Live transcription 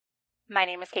My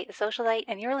name is Kate the Socialite,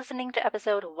 and you're listening to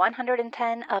episode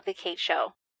 110 of The Kate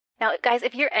Show. Now, guys,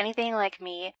 if you're anything like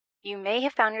me, you may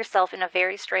have found yourself in a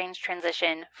very strange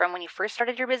transition from when you first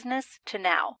started your business to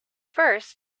now.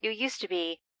 First, you used to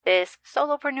be this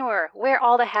solopreneur, wear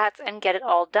all the hats and get it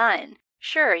all done.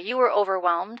 Sure, you were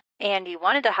overwhelmed, and you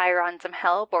wanted to hire on some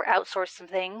help or outsource some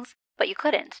things, but you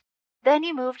couldn't. Then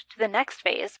you moved to the next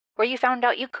phase, where you found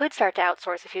out you could start to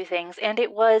outsource a few things, and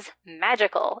it was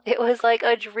magical. It was like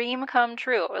a dream come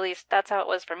true, or at least that's how it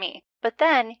was for me. But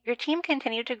then, your team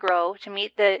continued to grow to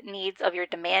meet the needs of your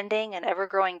demanding and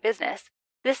ever-growing business.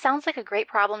 This sounds like a great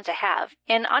problem to have,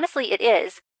 and honestly it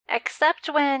is, except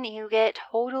when you get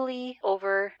totally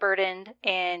overburdened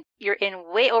and you're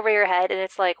in way over your head and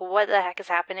it's like, what the heck is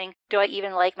happening? Do I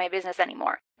even like my business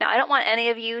anymore? Now, I don't want any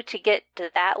of you to get to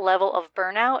that level of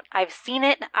burnout. I've seen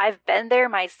it. I've been there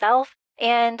myself.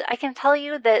 And I can tell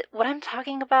you that what I'm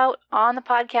talking about on the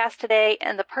podcast today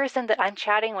and the person that I'm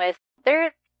chatting with,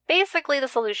 they're basically the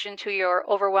solution to your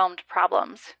overwhelmed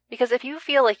problems. Because if you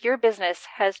feel like your business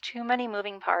has too many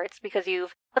moving parts because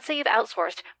let's say you've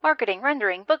outsourced marketing,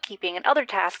 rendering, bookkeeping, and other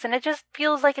tasks, and it just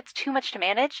feels like it's too much to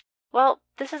manage, well,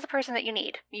 this is the person that you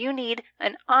need. You need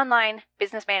an online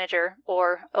business manager,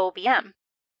 or OBM.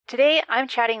 Today, I'm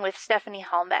chatting with Stephanie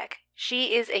Holmbeck.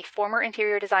 She is a former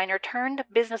interior designer turned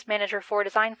business manager for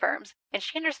design firms, and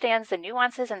she understands the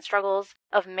nuances and struggles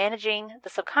of managing the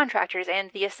subcontractors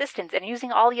and the assistants and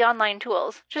using all the online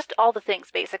tools, just all the things,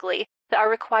 basically, that are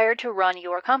required to run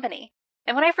your company.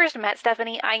 And when I first met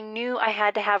Stephanie, I knew I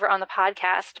had to have her on the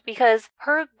podcast because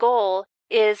her goal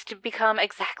is to become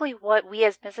exactly what we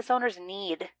as business owners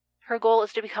need. Her goal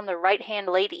is to become the right-hand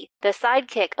lady, the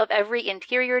sidekick of every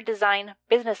interior design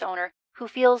business owner who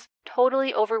feels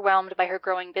totally overwhelmed by her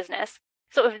growing business.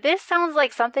 So if this sounds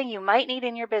like something you might need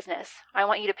in your business, I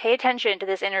want you to pay attention to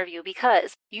this interview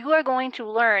because you are going to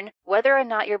learn whether or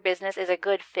not your business is a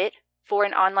good fit for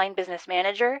an online business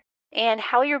manager and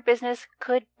how your business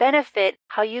could benefit,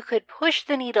 how you could push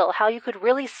the needle, how you could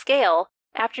really scale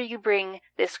after you bring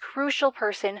this crucial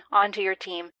person onto your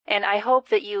team. And I hope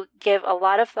that you give a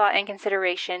lot of thought and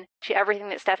consideration to everything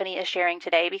that Stephanie is sharing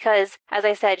today because, as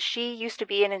I said, she used to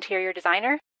be an interior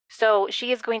designer. So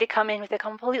she is going to come in with a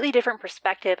completely different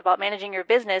perspective about managing your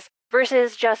business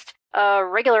versus just a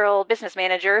regular old business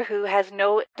manager who has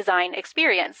no design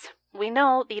experience. We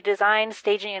know the design,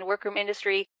 staging, and workroom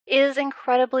industry is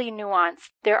incredibly nuanced.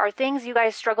 There are things you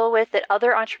guys struggle with that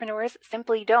other entrepreneurs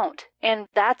simply don't. And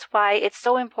that's why it's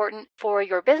so important for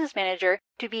your business manager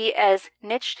to be as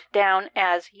niched down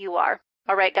as you are.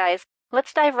 All right, guys,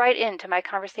 let's dive right into my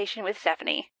conversation with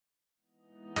Stephanie.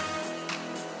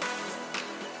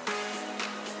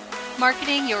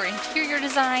 Marketing your interior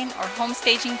design or home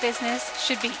staging business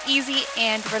should be easy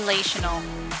and relational.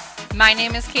 My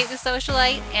name is Kate the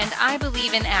Socialite, and I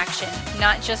believe in action,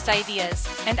 not just ideas.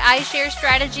 And I share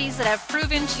strategies that have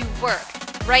proven to work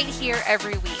right here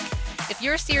every week. If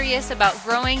you're serious about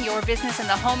growing your business in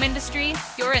the home industry,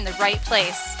 you're in the right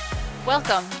place.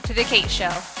 Welcome to The Kate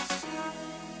Show.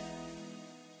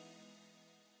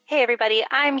 Hey everybody,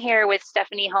 I'm here with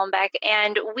Stephanie Holmbeck,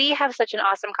 and we have such an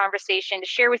awesome conversation to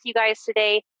share with you guys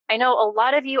today. I know a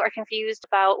lot of you are confused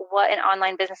about what an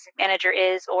online business manager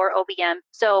is, or OBM.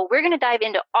 So we're going to dive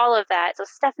into all of that. So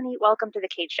Stephanie, welcome to The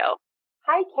Kate Show.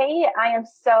 Hi, Kate. I am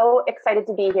so excited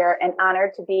to be here and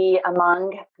honored to be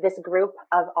among this group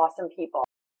of awesome people.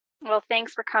 Well,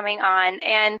 thanks for coming on.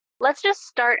 And let's just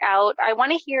start out. I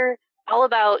want to hear all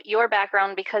about your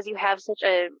background because you have such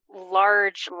a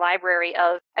large library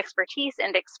of expertise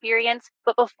and experience.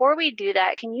 But before we do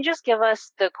that, can you just give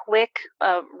us the quick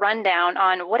rundown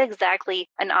on what exactly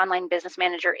an online business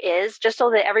manager is, just so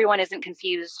that everyone isn't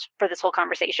confused for this whole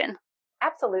conversation?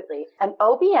 Absolutely. An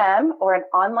OBM, or an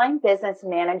online business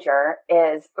manager,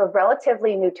 is a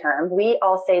relatively new term. We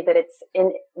all say that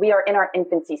we are in our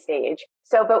infancy stage.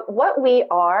 But what we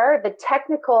are, the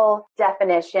technical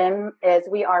definition is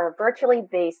we are a virtually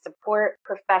based support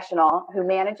professional who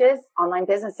manages online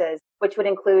businesses, which would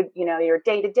include, your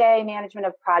day-to-day management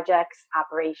of projects,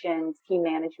 operations, team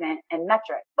management, and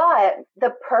metrics. But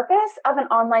the purpose of an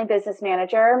online business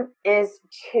manager is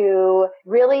to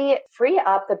really free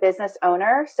up the business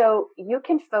owner so you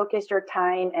can focus your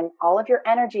time and all of your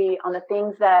energy on the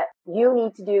things that you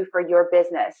need to do for your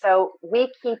business. So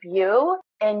we keep you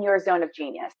in your zone of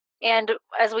genius. And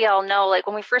as we all know, like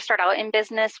when we first start out in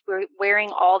business, we're wearing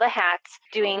all the hats,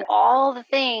 doing all the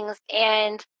things,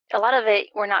 and a lot of it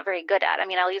we're not very good at. I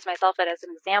mean, I'll use myself as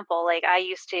an example. Like I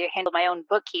used to handle my own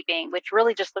bookkeeping, which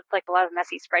really just looked like a lot of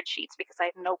messy spreadsheets because I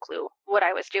had no clue what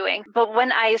I was doing. But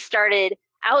when I started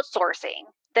outsourcing,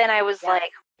 then I was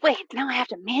like, wait, now I have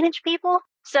to manage people?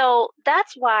 So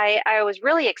that's why I was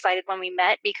really excited when we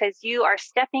met, because you are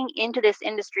stepping into this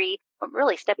industry, or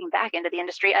really stepping back into the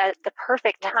industry at the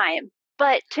perfect time.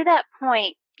 But to that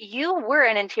point, you were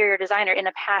an interior designer in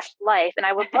a past life, and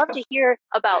I would love to hear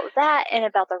about that and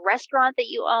about the restaurant that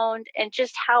you owned and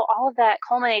just how all of that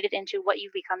culminated into what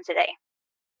you've become today.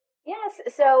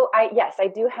 Yes. So I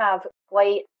do have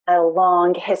quite a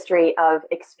long history of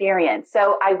experience.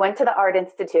 So I went to the Art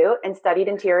Institute and studied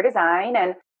interior design.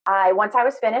 And once I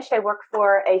was finished, I worked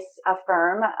for a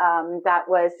firm that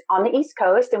was on the East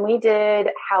Coast, and we did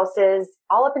houses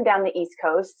all up and down the East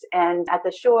Coast and at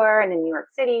the shore and in New York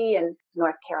City and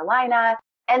North Carolina.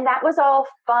 And that was all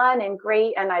fun and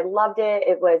great. And I loved it.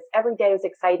 It was every day was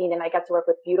exciting, and I got to work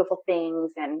with beautiful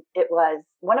things. And it was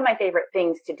one of my favorite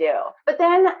things to do. But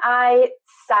then I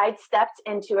sidestepped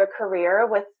into a career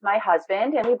with my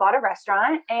husband, and we bought a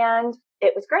restaurant, and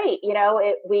it was great.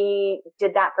 We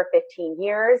did that for 15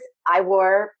 years. I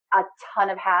wore a ton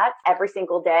of hats every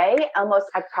single day. I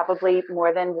probably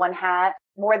more than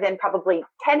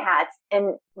 10 hats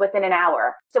within an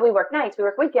hour. So we worked nights, we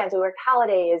worked weekends, we worked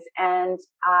holidays, and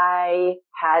I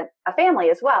had a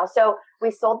family as well. So we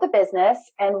sold the business.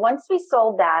 And once we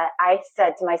sold that, I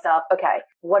said to myself, okay,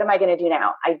 what am I going to do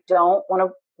now? We don't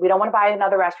want to buy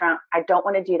another restaurant. I don't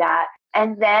want to do that.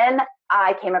 And then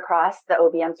I came across the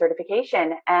OBM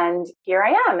certification, and here I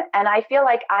am. And I feel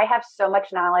like I have so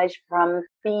much knowledge from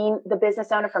being the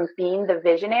business owner, from being the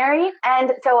visionary.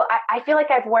 And so I feel like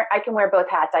I can wear both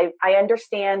hats. I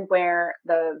understand where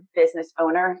the business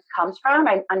owner comes from.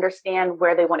 I understand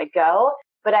where they want to go,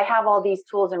 but I have all these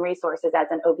tools and resources as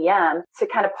an OBM to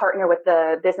kind of partner with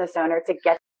the business owner to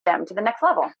get them to the next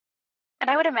level. And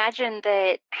I would imagine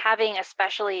that having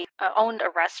especially owned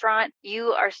a restaurant, you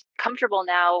are comfortable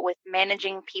now with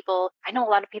managing people. I know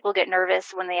a lot of people get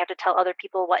nervous when they have to tell other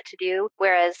people what to do,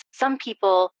 whereas some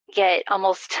people get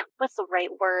almost, what's the right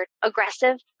word,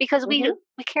 aggressive, because we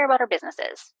care about our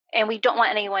businesses. And we don't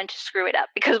want anyone to screw it up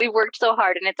because we worked so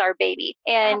hard and it's our baby.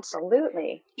 And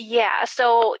absolutely. Yeah.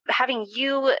 So having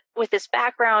you with this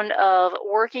background of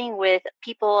working with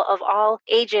people of all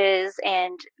ages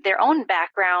and their own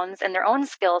backgrounds and their own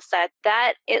skill set,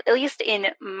 that, at least in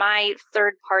my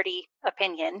third party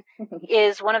opinion,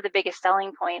 is one of the biggest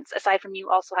selling points, aside from you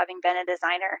also having been a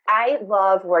designer. I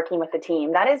love working with the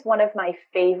team. That is one of my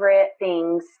favorite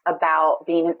things about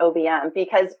being an OBM,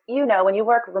 because, when you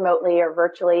work remotely or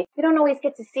virtually, you don't always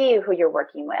get to see who you're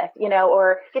working with,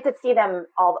 or get to see them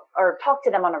all or talk to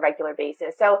them on a regular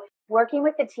basis. So working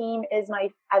with the team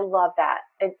I love that.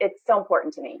 It's so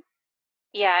important to me.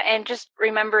 Yeah, and just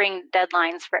remembering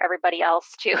deadlines for everybody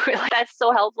else too. That's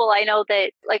so helpful. I know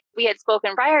that we had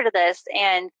spoken prior to this,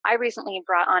 and I recently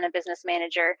brought on a business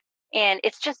manager, and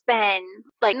it's just been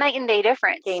like night and day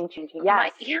difference. Game changing.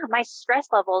 Yes. My stress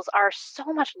levels are so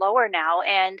much lower now,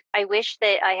 and I wish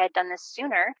that I had done this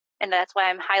sooner. And that's why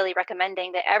I'm highly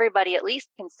recommending that everybody at least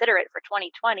consider it for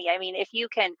 2020. I mean, if you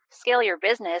can scale your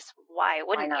business, why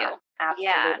wouldn't you?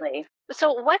 Absolutely. Yeah.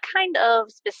 So what kind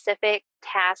of specific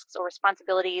tasks or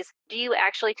responsibilities do you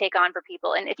actually take on for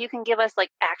people? And if you can give us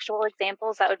actual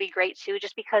examples, that would be great too,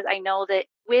 just because I know that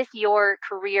with your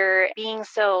career being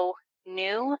so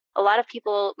new, a lot of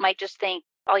people might just think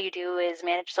all you do is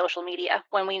manage social media,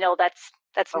 when we know that's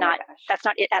not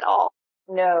it at all.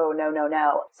 No.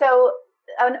 So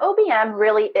an OBM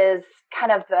really is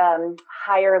kind of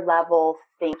higher level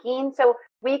thinking. So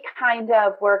we kind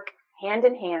of work hand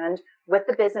in hand with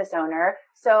the business owner.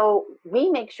 So we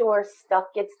make sure stuff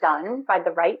gets done by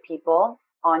the right people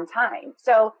on time.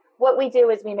 So what we do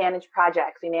is we manage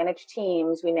projects, we manage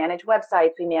teams, we manage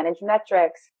websites, we manage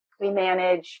metrics, we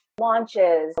manage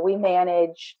launches, we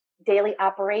manage daily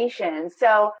operations.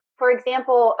 So for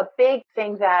example, a big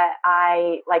thing that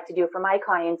I like to do for my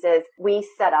clients is we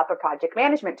set up a project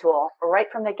management tool right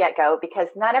from the get-go, because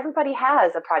not everybody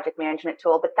has a project management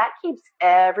tool, but that keeps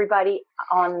everybody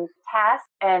on task,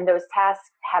 and those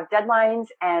tasks have deadlines.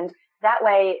 And that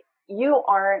way you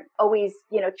aren't always,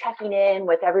 checking in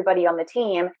with everybody on the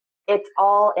team. It's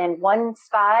all in one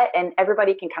spot, and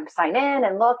everybody can come sign in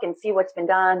and look and see what's been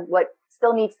done, what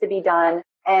still needs to be done,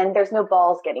 and there's no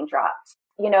balls getting dropped.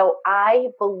 I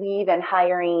believe in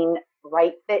hiring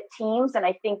right fit teams, and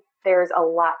I think there's a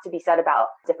lot to be said about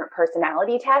different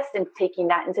personality tests and taking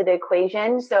that into the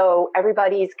equation. So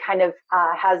everybody's kind of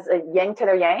has a yin to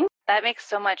their yang. That makes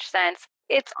so much sense.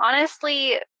 It's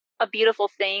honestly a beautiful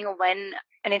thing when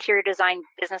an interior design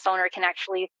business owner can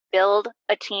actually build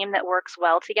a team that works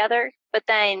well together. But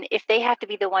then if they have to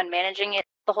be the one managing it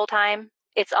the whole time,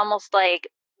 it's almost like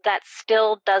that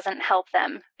still doesn't help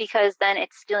them, because then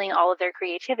it's stealing all of their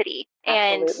creativity.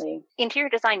 Absolutely. And interior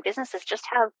design businesses just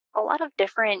have a lot of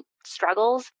different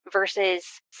struggles versus,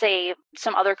 say,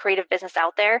 some other creative business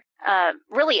out there.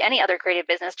 Really any other creative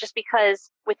business, just because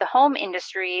with the home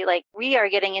industry, like, we are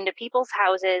getting into people's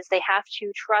houses. They have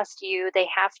to trust you. They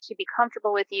have to be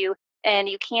comfortable with you. And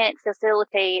you can't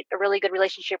facilitate a really good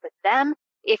relationship with them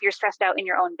if you're stressed out in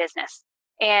your own business.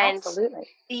 And Absolutely.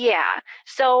 yeah,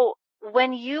 so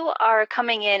when you are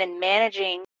coming in and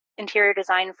managing interior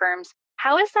design firms,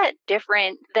 how is that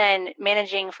different than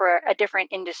managing for a different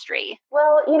industry?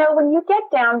 Well, when you get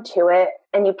down to it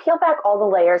and you peel back all the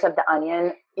layers of the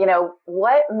onion,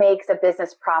 what makes a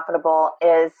business profitable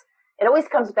is it always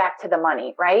comes back to the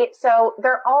money, right? So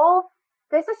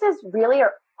businesses really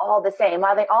are all the same.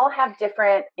 While they all have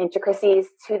different intricacies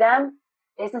to them,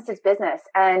 business is business,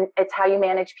 and it's how you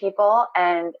manage people,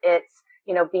 and it's,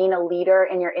 being a leader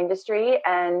in your industry.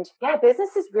 And yeah,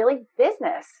 business is really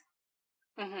business.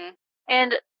 Mm-hmm.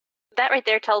 And that right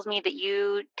there tells me that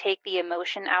you take the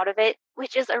emotion out of it,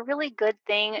 which is a really good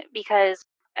thing, because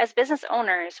as business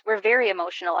owners, we're very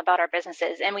emotional about our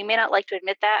businesses, and we may not like to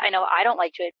admit that. I know I don't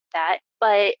like to admit that,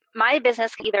 but my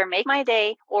business can either make my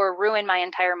day or ruin my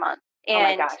entire month. And oh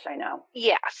my gosh, I know.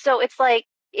 Yeah, so it's like,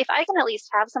 if I can at least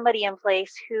have somebody in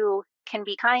place who can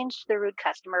be kind to the rude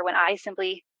customer when I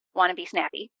simply want to be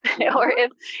snappy, Mm-hmm. or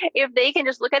if they can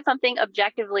just look at something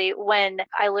objectively when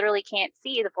I literally can't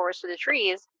see the forest for the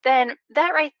trees, then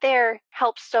that right there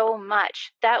helps so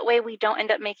much. That way we don't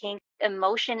end up making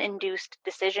emotion-induced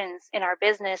decisions in our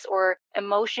business, or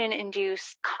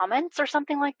emotion-induced comments or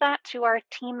something like that to our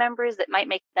team members that might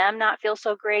make them not feel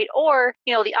so great. Or,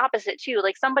 the opposite too.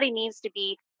 Like, somebody needs to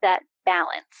be that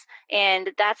balance. And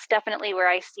that's definitely where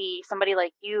I see somebody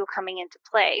like you coming into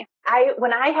play.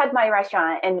 When I had my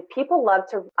restaurant, and people love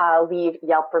to leave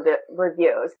Yelp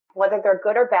reviews, whether they're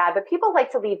good or bad, but people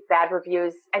like to leave bad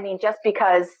reviews. I mean, just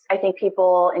because I think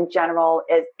people in general,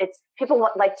 people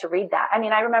like to read that. I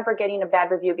mean, I remember getting a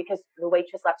bad review because the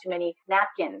waitress left too many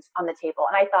napkins on the table.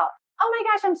 And I thought, oh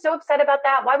my gosh, I'm so upset about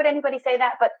that. Why would anybody say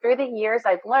that? But through the years,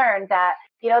 I've learned that,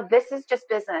 this is just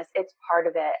business. It's part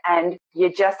of it. And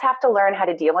you just have to learn how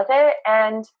to deal with it.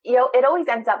 And, it always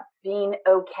ends up being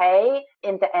okay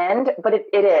in the end, but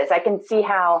it is. I can see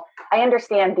how I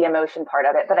understand the emotion part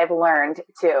of it, but I've learned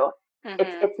too. Mm-hmm.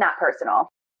 It's not personal.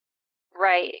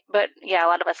 Right. But yeah, a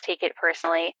lot of us take it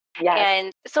personally. Yes.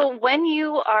 And so when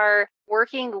you are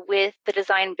working with the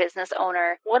design business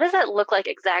owner, what does that look like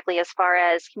exactly as far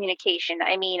as communication?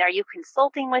 I mean, are you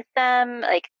consulting with them,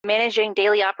 like managing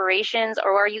daily operations,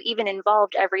 or are you even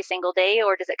involved every single day,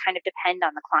 or does it kind of depend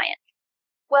on the client?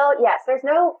 Well, yes, there's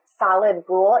no solid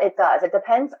rule. It does. It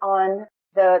depends on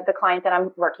the client that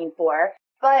I'm working for.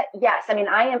 But yes, I mean,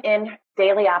 I am in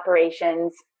daily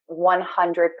operations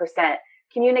 100%.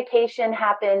 Communication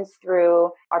happens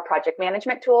through our project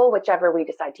management tool, whichever we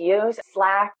decide to use,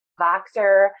 Slack,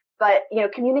 Voxer. But,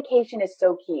 communication is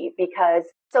so key, because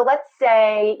so let's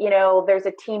say, there's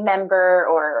a team member,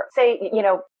 or say,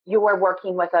 you're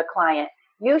working with a client.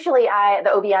 Usually the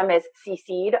OBM is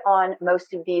CC'd on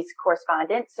most of these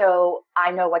correspondence, so I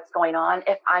know what's going on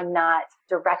if I'm not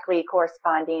directly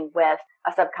corresponding with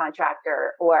a subcontractor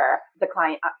or the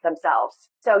client themselves.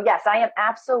 So yes, I am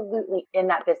absolutely in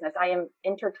that business. I am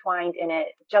intertwined in it,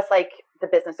 just like the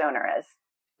business owner is.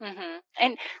 Mm-hmm.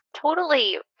 And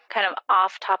totally kind of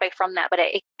off topic from that, but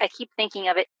I keep thinking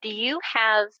of it. Do you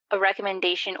have a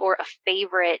recommendation or a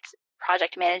favorite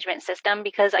project management system?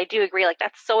 Because I do agree, like,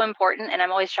 that's so important, and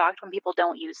I'm always shocked when people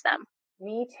don't use them.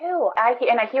 Me too. I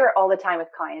hear it all the time with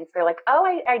clients. They're like, oh,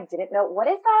 I didn't know. What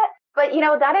is that? But,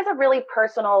 that is a really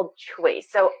personal choice.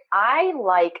 So I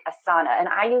like Asana, and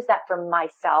I use that for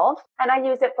myself, and I've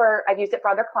used it for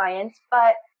other clients,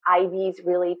 but Ivy's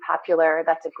really popular.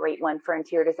 That's a great one for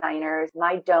interior designers.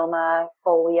 MyDoma,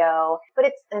 Folio,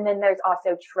 and then there's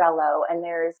also Trello, and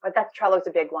Trello's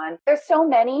a big one. There's so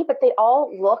many, but they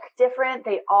all look different.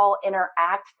 They all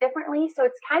interact differently. So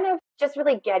it's kind of just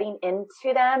really getting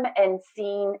into them and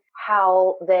seeing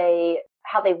how they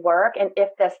work, and if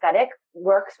the aesthetic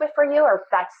works for you, or if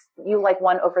that's you like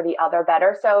one over the other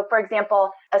better. So for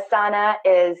example, Asana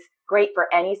is great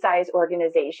for any size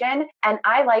organization. And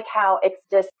I like how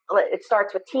it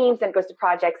starts with teams, and it goes to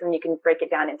projects, and you can break it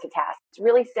down into tasks. It's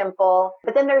really simple.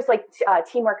 But then there's like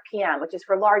Teamwork PM, which is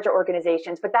for larger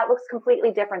organizations, but that looks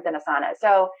completely different than Asana.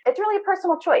 So it's really a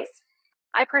personal choice.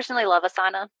 I personally love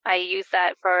Asana. I use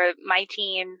that for my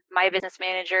team, my business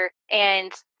manager,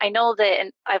 and I know that,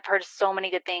 and I've heard so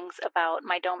many good things about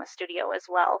MyDoma Studio as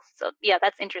well. So yeah,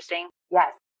 that's interesting.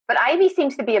 Yes. But Ivy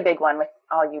seems to be a big one with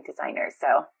all you designers.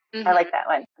 So I like that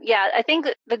one. Yeah, I think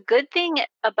the good thing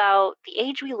about the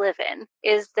age we live in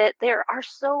is that there are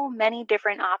so many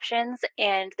different options,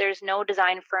 and there's no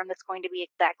design firm that's going to be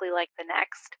exactly like the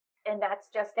next. And that's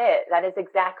just it. That is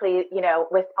exactly,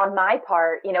 with on my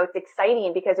part, it's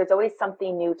exciting because there's always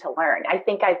something new to learn. I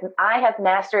think I have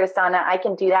mastered Asana. I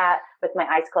can do that with my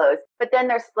eyes closed. But then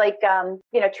there's like,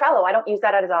 Trello. I don't use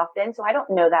that as often, so I don't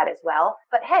know that as well.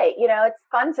 But hey, it's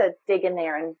fun to dig in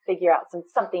there and figure out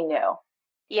something new.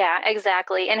 Yeah,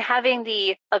 exactly. And having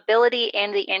the ability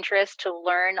and the interest to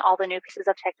learn all the new pieces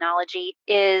of technology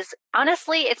is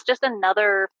honestly, it's just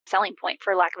another selling point,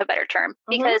 for lack of a better term,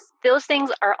 because those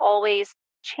things are always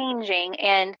changing.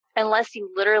 And unless you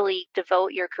literally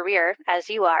devote your career, as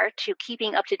you are, to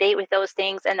keeping up to date with those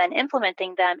things and then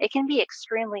implementing them, it can be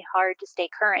extremely hard to stay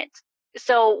current.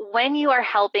 So when you are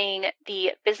helping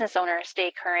the business owner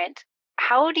stay current,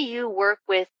 how do you work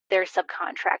with their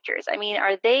subcontractors? I mean,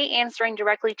 are they answering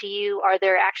directly to you? Are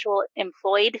there actual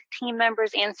employed team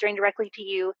members answering directly to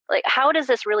you? Like, how does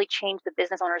this really change the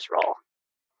business owner's role?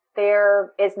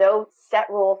 There is no set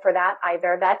rule for that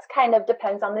either. That's kind of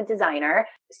depends on the designer.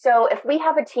 So if we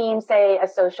have a team, say a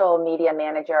social media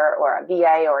manager or a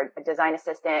VA or a design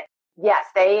assistant, yes,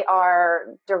 they are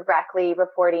directly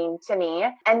reporting to me.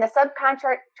 And the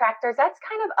subcontractors, that's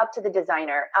kind of up to the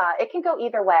designer. It can go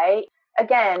either way.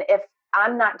 Again, if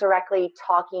I'm not directly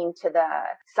talking to the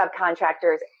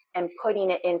subcontractors and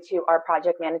putting it into our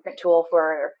project management tool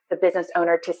for the business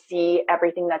owner to see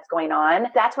everything that's going on,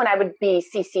 that's when I would be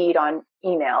CC'd on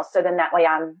emails. So then that way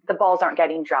the balls aren't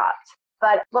getting dropped.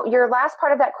 But your last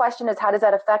part of that question is, how does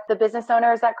that affect the business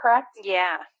owner? Is that correct?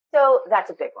 Yeah. So that's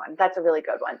a big one. That's a really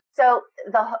good one. So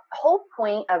the whole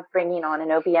point of bringing on an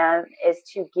OBM is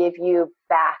to give you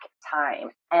back time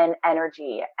and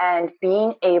energy and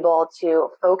being able to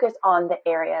focus on the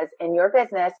areas in your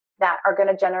business that are going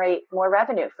to generate more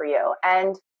revenue for you.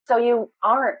 And so you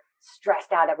aren't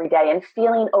stressed out every day and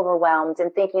feeling overwhelmed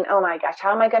and thinking, oh my gosh,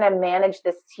 how am I going to manage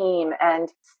this team and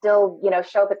still,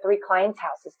 show up at 3 clients'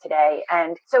 houses today?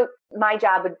 And so my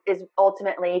job is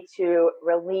ultimately to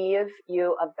relieve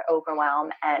you of the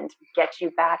overwhelm and get you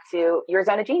back to your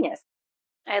zone of genius.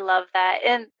 I love that.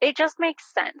 And it just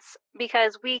makes sense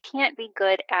because we can't be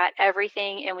good at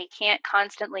everything and we can't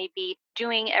constantly be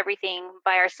doing everything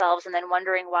by ourselves and then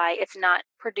wondering why it's not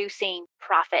producing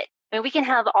profit. I mean, we can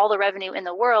have all the revenue in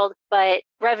the world, but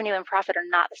revenue and profit are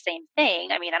not the same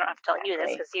thing. I mean, I don't have to tell you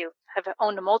this because you have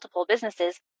owned multiple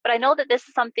businesses, but I know that this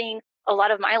is something a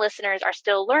lot of my listeners are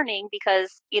still learning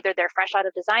because either they're fresh out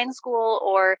of design school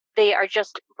or they are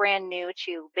just brand new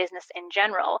to business in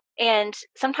general. And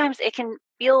sometimes it can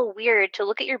feel weird to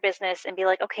look at your business and be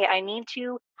like, okay, I need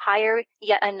to hire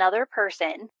yet another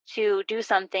person to do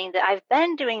something that I've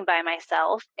been doing by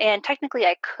myself. And technically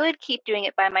I could keep doing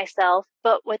it by myself,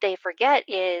 but what they forget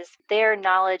is their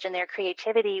knowledge and their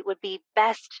creativity would be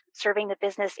best serving the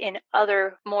business in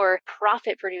other more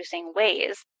profit producing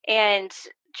ways. And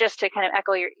just to kind of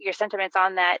echo your sentiments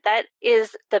on that, that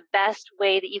is the best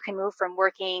way that you can move from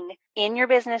working in your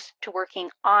business to working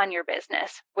on your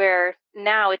business, where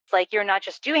now it's like you're not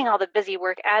just doing all the busy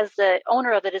work as the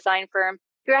owner of the design firm,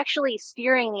 you're actually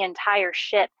steering the entire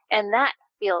ship. And that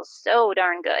feels so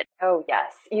darn good. Oh,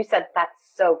 yes. You said that's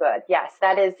so good. Yes,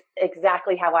 that is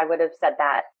exactly how I would have said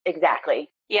that. Exactly.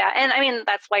 Yeah. And I mean,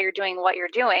 that's why you're doing what you're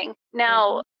doing.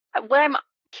 Now, what I'm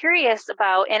curious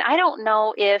about, and I don't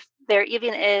know if there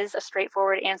even is a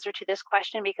straightforward answer to this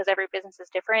question because every business is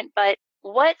different, but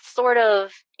what sort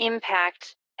of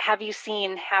impact have you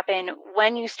seen happen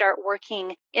when you start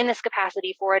working in this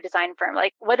capacity for a design firm?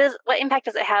 Like what impact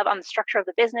does it have on the structure of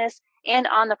the business and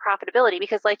on the profitability?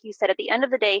 Because like you said, at the end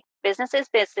of the day, business is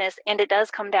business and it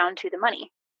does come down to the money.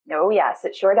 Oh, yes,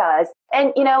 it sure does.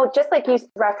 And, just like you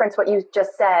referenced what you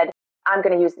just said, I'm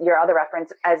going to use your other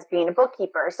reference as being a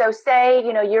bookkeeper. So say,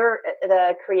 you're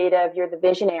the creative, you're the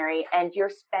visionary, and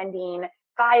you're spending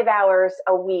 5 hours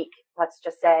a week, let's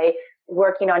just say,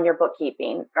 working on your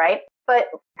bookkeeping, right? But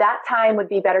that time would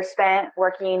be better spent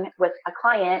working with a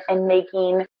client and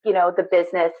making, the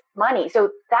business money.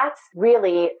 So that's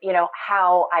really,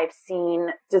 how I've seen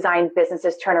design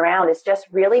businesses turn around, is just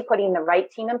really putting the right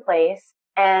team in place.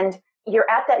 And you're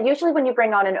at that, usually when you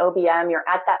bring on an OBM, you're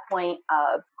at that point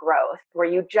of growth where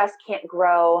you just can't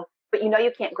grow, but you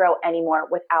can't grow anymore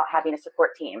without having a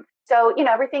support team. So,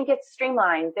 everything gets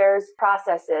streamlined. There's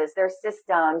processes, there's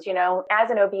systems, as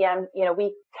an OBM,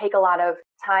 we take a lot of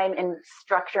time in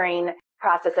structuring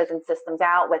processes and systems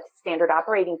out with standard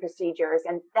operating procedures.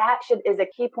 And that is a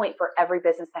key point for every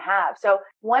business to have. So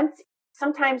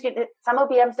sometimes some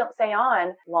OBMs don't stay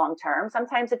on long term.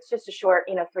 Sometimes it's just a short,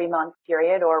 3-month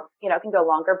period, or, it can go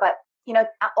longer. But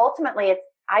ultimately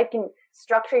I can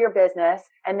structure your business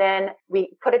and then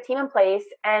we put a team in place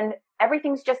and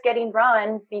everything's just getting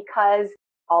run because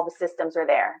all the systems are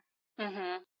there.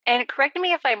 Mm-hmm. And correct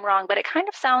me if I'm wrong, but it kind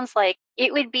of sounds like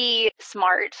it would be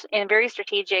smart and very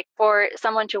strategic for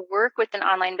someone to work with an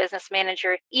online business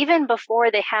manager even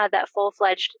before they had that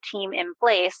full-fledged team in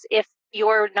place. If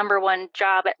your number one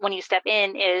job when you step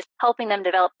in is helping them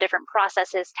develop different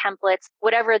processes, templates,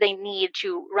 whatever they need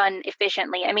to run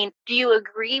efficiently. I mean, do you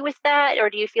agree with that, or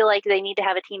do you feel like they need to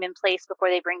have a team in place before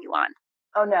they bring you on?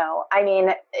 Oh, no. I mean,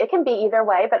 it can be either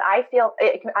way, but I've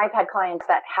had clients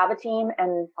that have a team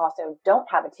and also don't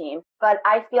have a team. But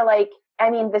I feel like,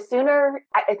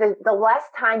 the less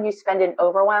time you spend in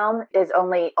overwhelm is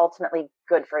only ultimately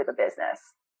good for the business.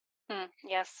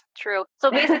 Yes, true. So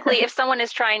basically, if someone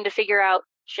is trying to figure out,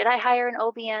 should I hire an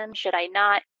OBM? Should I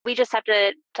not? We just have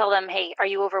to tell them, hey, are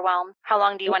you overwhelmed? How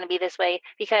long do you want to be this way?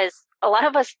 Because a lot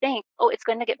of us think, oh, it's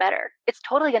going to get better. It's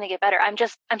totally going to get better. I'm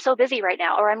so busy right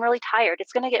now, or I'm really tired.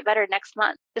 It's going to get better next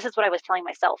month. This is what I was telling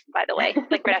myself, by the way,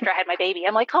 like right after I had my baby.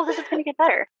 I'm like, oh, this is going to get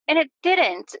better. And it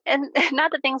didn't. And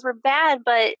not that things were bad,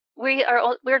 but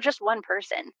we're just one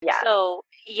person. Yes. So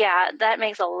yeah, that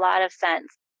makes a lot of sense.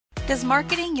 Does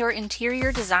marketing your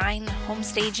interior design, home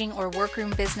staging, or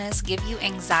workroom business give you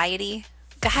anxiety?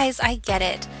 Guys, I get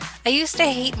it. I used to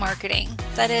hate marketing.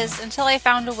 That is, until I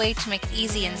found a way to make it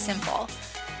easy and simple.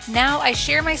 Now I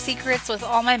share my secrets with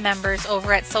all my members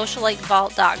over at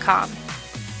socialitevault.com.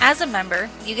 As a member,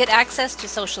 you get access to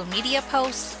social media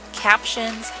posts,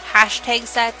 captions, hashtag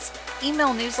sets, email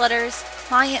newsletters,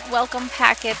 client welcome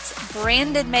packets,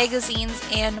 branded magazines,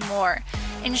 and more,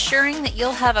 ensuring that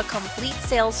you'll have a complete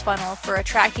sales funnel for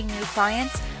attracting new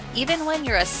clients even when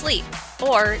you're asleep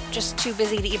or just too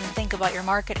busy to even think about your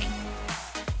marketing.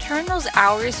 Turn those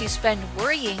hours you spend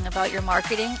worrying about your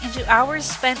marketing into hours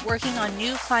spent working on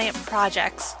new client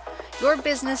projects. Your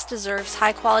business deserves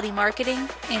high-quality marketing,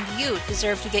 and you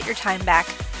deserve to get your time back.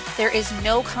 There is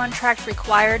no contract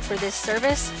required for this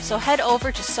service, so head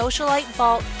over to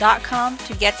socialitevault.com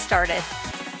to get started.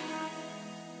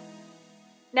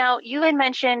 Now, you had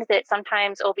mentioned that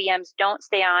sometimes OBMs don't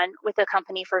stay on with a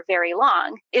company for very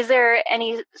long. Is there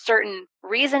any certain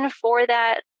reason for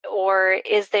that? Or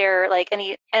is there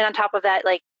and on top of that,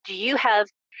 do you have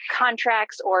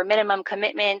contracts or minimum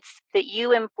commitments that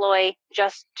you employ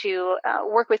just to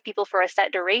work with people for a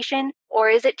set duration? Or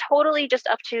is it totally just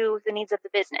up to the needs of the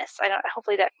business?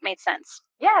 Hopefully that made sense.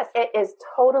 Yes, it is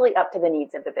totally up to the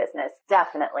needs of the business.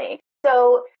 Definitely.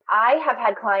 So I have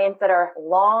had clients that are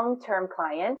long-term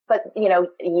clients, but,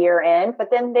 year in, but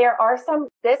then there are some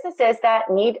businesses that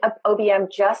need an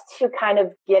OBM just to kind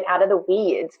of get out of the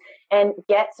weeds and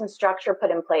get some structure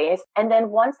put in place. And then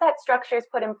once that structure is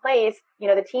put in place,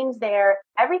 the team's there,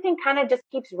 everything kind of just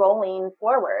keeps rolling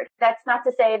forward. That's not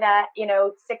to say that,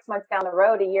 6 months down the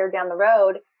road, a year down the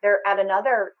road, they're at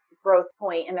another growth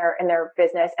point in their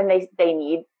business and they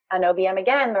need an OBM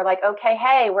again. They're like, okay,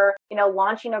 hey, we're,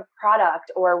 launching a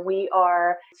product, or we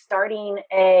are starting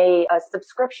a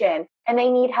subscription, and they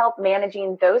need help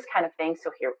managing those kind of things.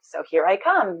 So here I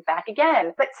come back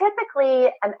again. But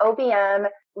typically an OBM,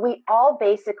 we all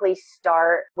basically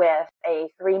start with a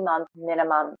 3-month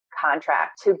minimum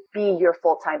contract to be your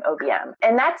full-time OBM.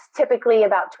 And that's typically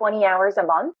about 20 hours a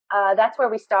month. That's where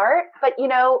we start. But,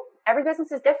 every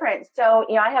business is different. So,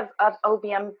 I have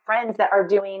OBM friends that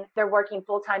they're working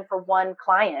full-time for one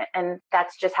client, and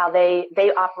that's just how they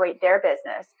operate their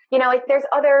business. There's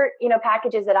other,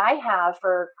 packages that I have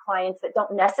for clients that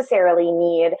don't necessarily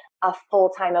need a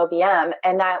full-time OBM.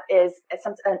 And that is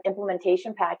an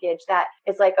implementation package that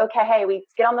is like, okay, hey, we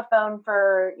get on the phone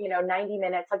for, 90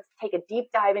 minutes. Let's take a deep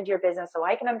dive into your business so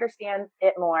I can understand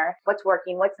it more. What's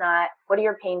working, what's not, what are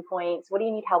your pain points? What do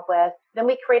you need help with? Then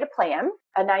we create a plan.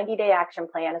 A 90-day action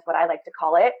plan is what I like to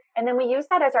call it. And then we use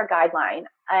that as our guideline.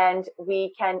 And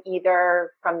we can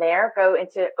either from there go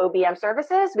into OBM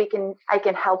services. I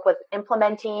can help with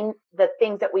implementing the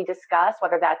things that we discuss,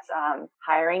 whether that's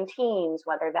hiring teams,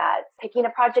 whether that's picking a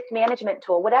project management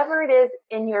tool, whatever it is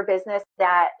in your business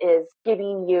that is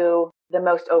giving you the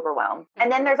most overwhelm. And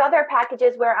then there's other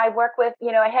packages where I work with,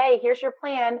 hey, here's your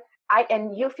plan.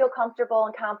 And you feel comfortable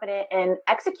and confident in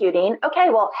executing. Okay,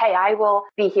 well, hey, I will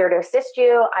be here to assist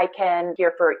you. I can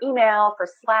here for email, for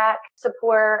Slack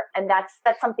support. And that's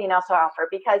something else I offer,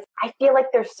 because I feel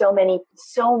like there's so many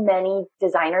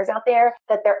designers out there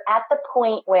that they're at the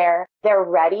point where they're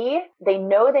ready. They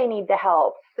know they need the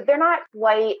help, but they're not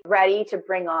quite ready to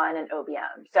bring on an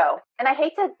OBM. So, and I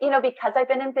hate to, because I've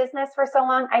been in business for so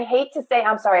long, I hate to say,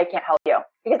 I'm sorry, I can't help you,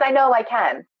 because I know I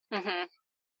can. Mm-hmm.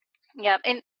 Yeah.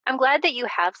 And I'm glad that you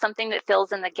have something that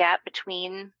fills in the gap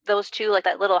between those two, like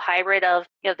that little hybrid of,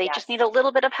 they Yes. just need a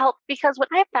little bit of help. Because what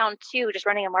I've found too, just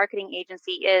running a marketing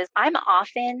agency, is I'm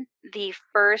often the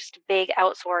first big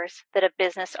outsource that a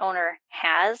business owner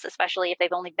has, especially if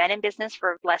they've only been in business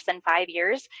for less than 5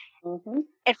 years. Mm-hmm.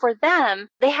 And for them,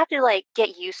 they have to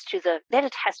get used to they have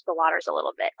to test the waters a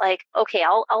little bit. Like, okay,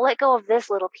 I'll let go of this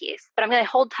little piece, but I'm going to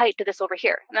hold tight to this over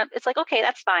here. And it's like, okay,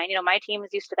 that's fine. My team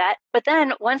is used to that. But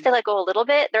then once they let go a little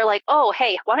bit, they're like, oh,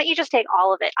 hey, why don't you just take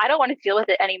all of it? I don't want to deal with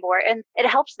it anymore. And it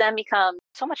helps them become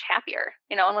so much happier,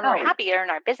 and when we're happier in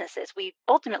our businesses, we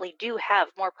ultimately do have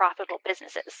more profitable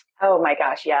businesses. Oh my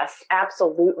gosh. Yes,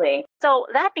 absolutely. So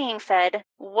that being said,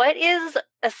 what is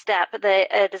a step that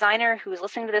a designer who's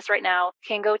listening to this right now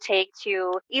can go take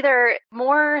to either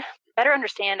better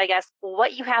understand, I guess,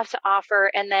 what you have to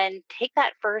offer, and then take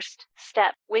that first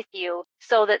step with you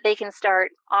so that they can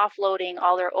start offloading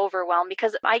all their overwhelm?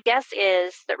 Because my guess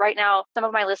is that right now, some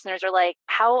of my listeners are like,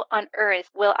 how on earth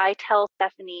will I tell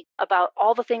Stephanie about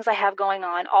all the things I have going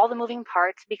on, all the moving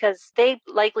parts? Because they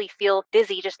likely feel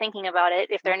dizzy just thinking about it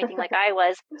if they're anything like I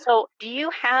was. So do you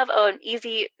have an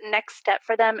easy next step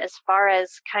for them as far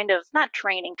as kind of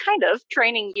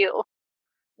training you?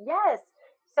 Yes.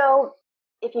 So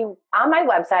if you, on my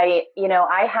website,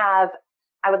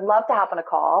 I would love to hop on a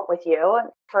call with you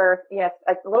for, a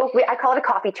little, I call it a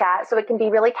coffee chat. So it can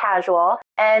be really casual.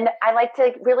 And I like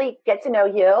to really get to know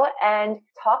you and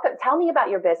tell me about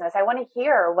your business. I want to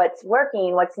hear what's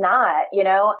working, what's not,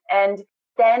 and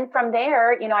then from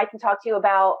there, I can talk to you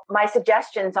about my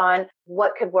suggestions on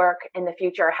what could work in the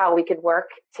future, how we could work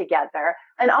together.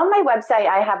 And on my website,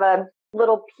 I have a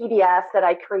little PDF that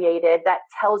I created that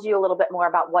tells you a little bit more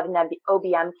about what an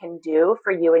OBM can do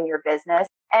for you and your business.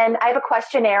 And I have a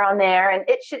questionnaire on there, and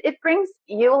it brings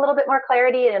you a little bit more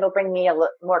clarity, and it'll bring me a little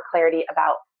more clarity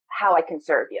about how I can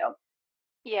serve you.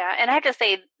 Yeah. And I have to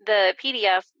say, the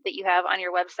PDF that you have on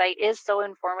your website is so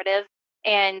informative.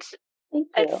 And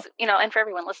it's, and for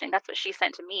everyone listening, that's what she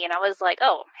sent to me. And I was like,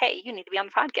 oh, hey, you need to be on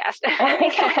the podcast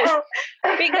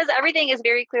because everything is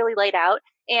very clearly laid out.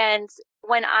 And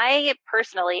when I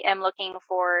personally am looking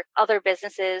for other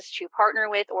businesses to partner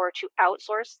with or to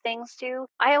outsource things to,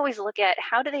 I always look at,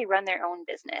 how do they run their own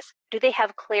business? Do they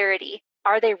have clarity?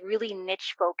 Are they really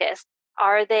niche focused?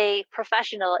 Are they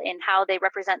professional in how they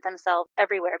represent themselves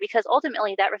everywhere? Because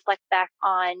ultimately that reflects back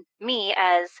on me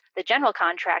as the general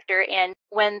contractor. And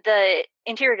when the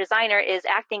interior designer is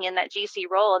acting in that GC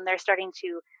role and they're starting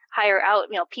to hire out,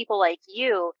 people like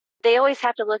you, they always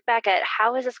have to look back at,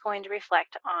 how is this going to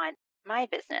reflect on my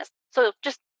business? So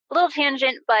just a little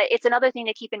tangent, but it's another thing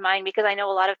to keep in mind, because I know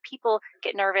a lot of people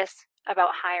get nervous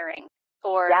about hiring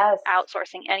or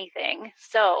outsourcing anything.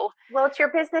 So, well, it's your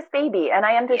business baby. And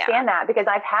I understand that because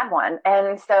I've had one.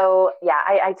 And so,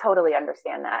 I totally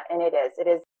understand that. And it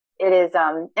is,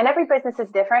 and every business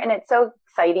is different. And it's so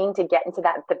exciting to get into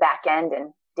the back end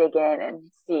and dig in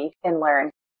and see and learn.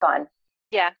 Fun.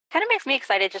 Yeah, kind of makes me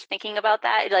excited just thinking about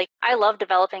that. Like, I love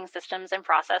developing systems and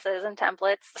processes and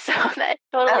templates, so that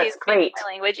totally is great.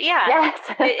 My language. Yeah, yes.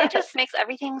 it just makes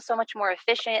everything so much more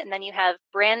efficient, and then you have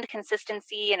brand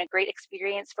consistency and a great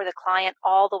experience for the client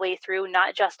all the way through,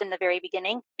 not just in the very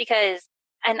beginning. Because,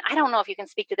 and I don't know if you can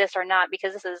speak to this or not,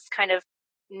 because this is kind of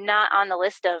not on the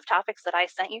list of topics that I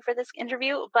sent you for this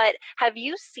interview, but have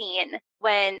you seen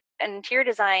when an interior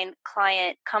design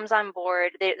client comes on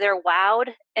board, they're wowed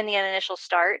in the initial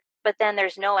start, but then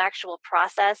there's no actual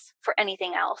process for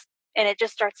anything else, and it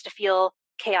just starts to feel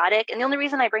chaotic? And the only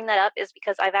reason I bring that up is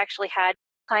because I've actually had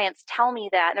clients tell me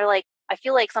that, and they're like, I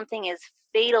feel like something is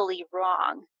fatally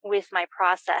wrong with my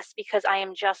process because I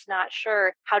am just not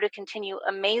sure how to continue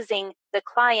amazing the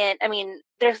client. I mean,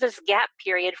 there's this gap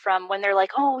period from when they're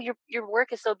like, oh, your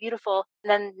work is so beautiful, and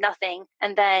then nothing.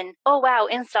 And then, oh, wow,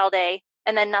 install day,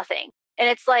 and then nothing. And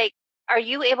it's like, are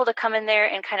you able to come in there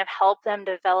and kind of help them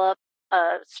develop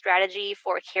a strategy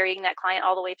for carrying that client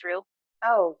all the way through?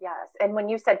 Oh, yes. And when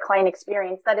you said client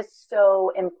experience, that is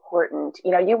so important.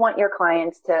 You want your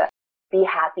clients to be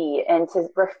happy and to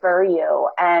refer you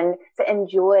and to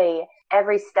enjoy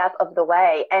every step of the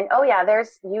way. And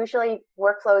there's usually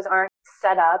workflows aren't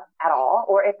set up at all,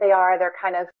 or if they are, they're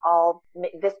kind of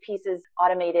this piece is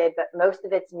automated, but most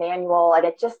of it's manual, and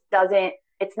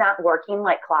it's not working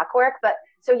like clockwork. But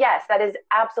so yes, that is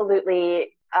absolutely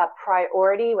a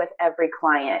priority with every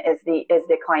client is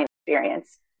the client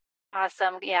experience.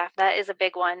 Awesome. Yeah, that is a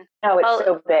big one. Oh, it's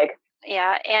so big.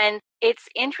 Yeah. And it's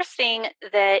interesting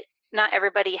that not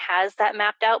everybody has that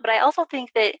mapped out. But I also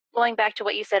think that, going back to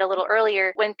what you said a little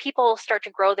earlier, when people start to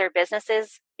grow their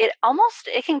businesses,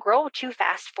 it can grow too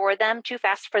fast for them, too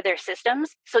fast for their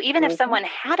systems. So even if someone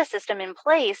had a system in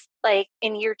place, like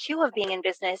in year 2 of being in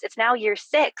business, it's now year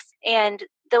 6, and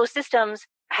those systems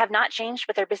have not changed,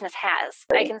 but their business has.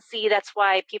 I can see that's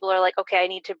why people are like, okay, I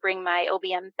need to bring my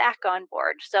OBM back on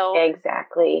board. So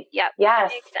exactly. Yeah.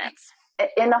 Yes. Makes sense.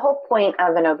 And the whole point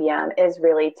of an OBM is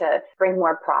really to bring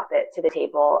more profit to the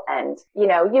table. And,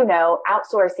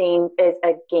 outsourcing is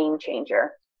a game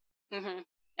changer.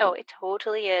 Oh, it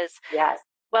totally is. Yes.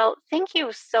 Well, thank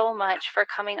you so much for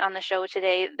coming on the show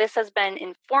today. This has been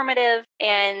informative,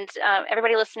 and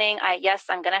everybody listening, I'm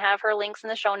going to have her links in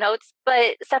the show notes.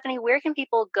 But Stephanie, where can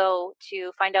people go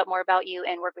to find out more about you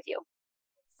and work with you?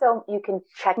 So you can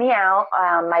check me out.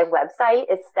 My website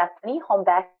is Stephanie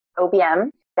Holmbeck,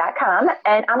 OBM.com.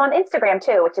 And I'm on Instagram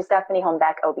too, which is Stephanie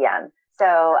Holmbeck, OBM.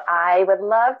 So I would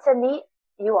love to meet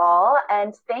you all.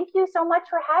 And thank you so much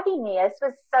for having me. This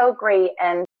was so great.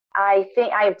 And I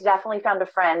think I've definitely found a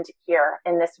friend here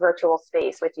in this virtual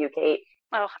space with you, Kate.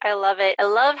 Oh, I love it. I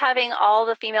love having all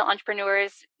the female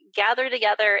entrepreneurs gather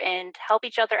together and help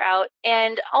each other out.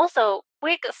 And also,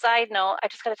 quick side note, I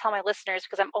just got to tell my listeners,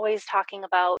 because I'm always talking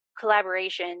about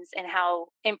collaborations and how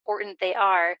important they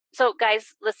are. So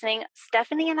guys listening,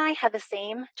 Stephanie and I have the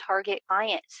same target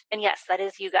client. And yes, that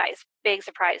is you guys. Big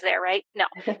surprise there, right? No.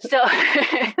 So,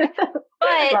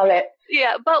 but love it.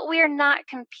 Yeah, but we're not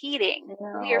competing.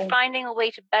 No. We are finding a way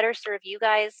to better serve you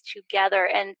guys together.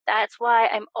 And that's why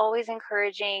I'm always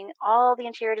encouraging all the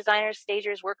interior designers,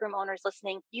 stagers, workroom owners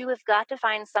listening. You have got to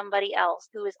find somebody else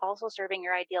who is also serving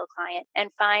your ideal client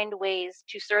and find ways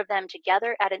to serve them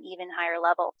together at an even higher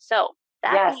level. So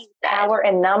that means power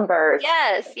in numbers.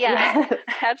 Yes,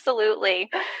 absolutely.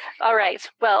 All right.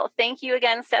 Well, thank you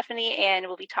again, Stephanie, and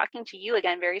we'll be talking to you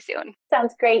again very soon.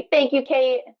 Sounds great. Thank you,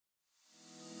 Kate.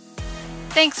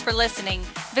 Thanks for listening.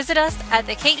 Visit us at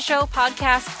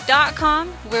thekateshowpodcast.com,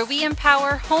 where we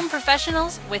empower home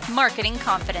professionals with marketing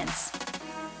confidence.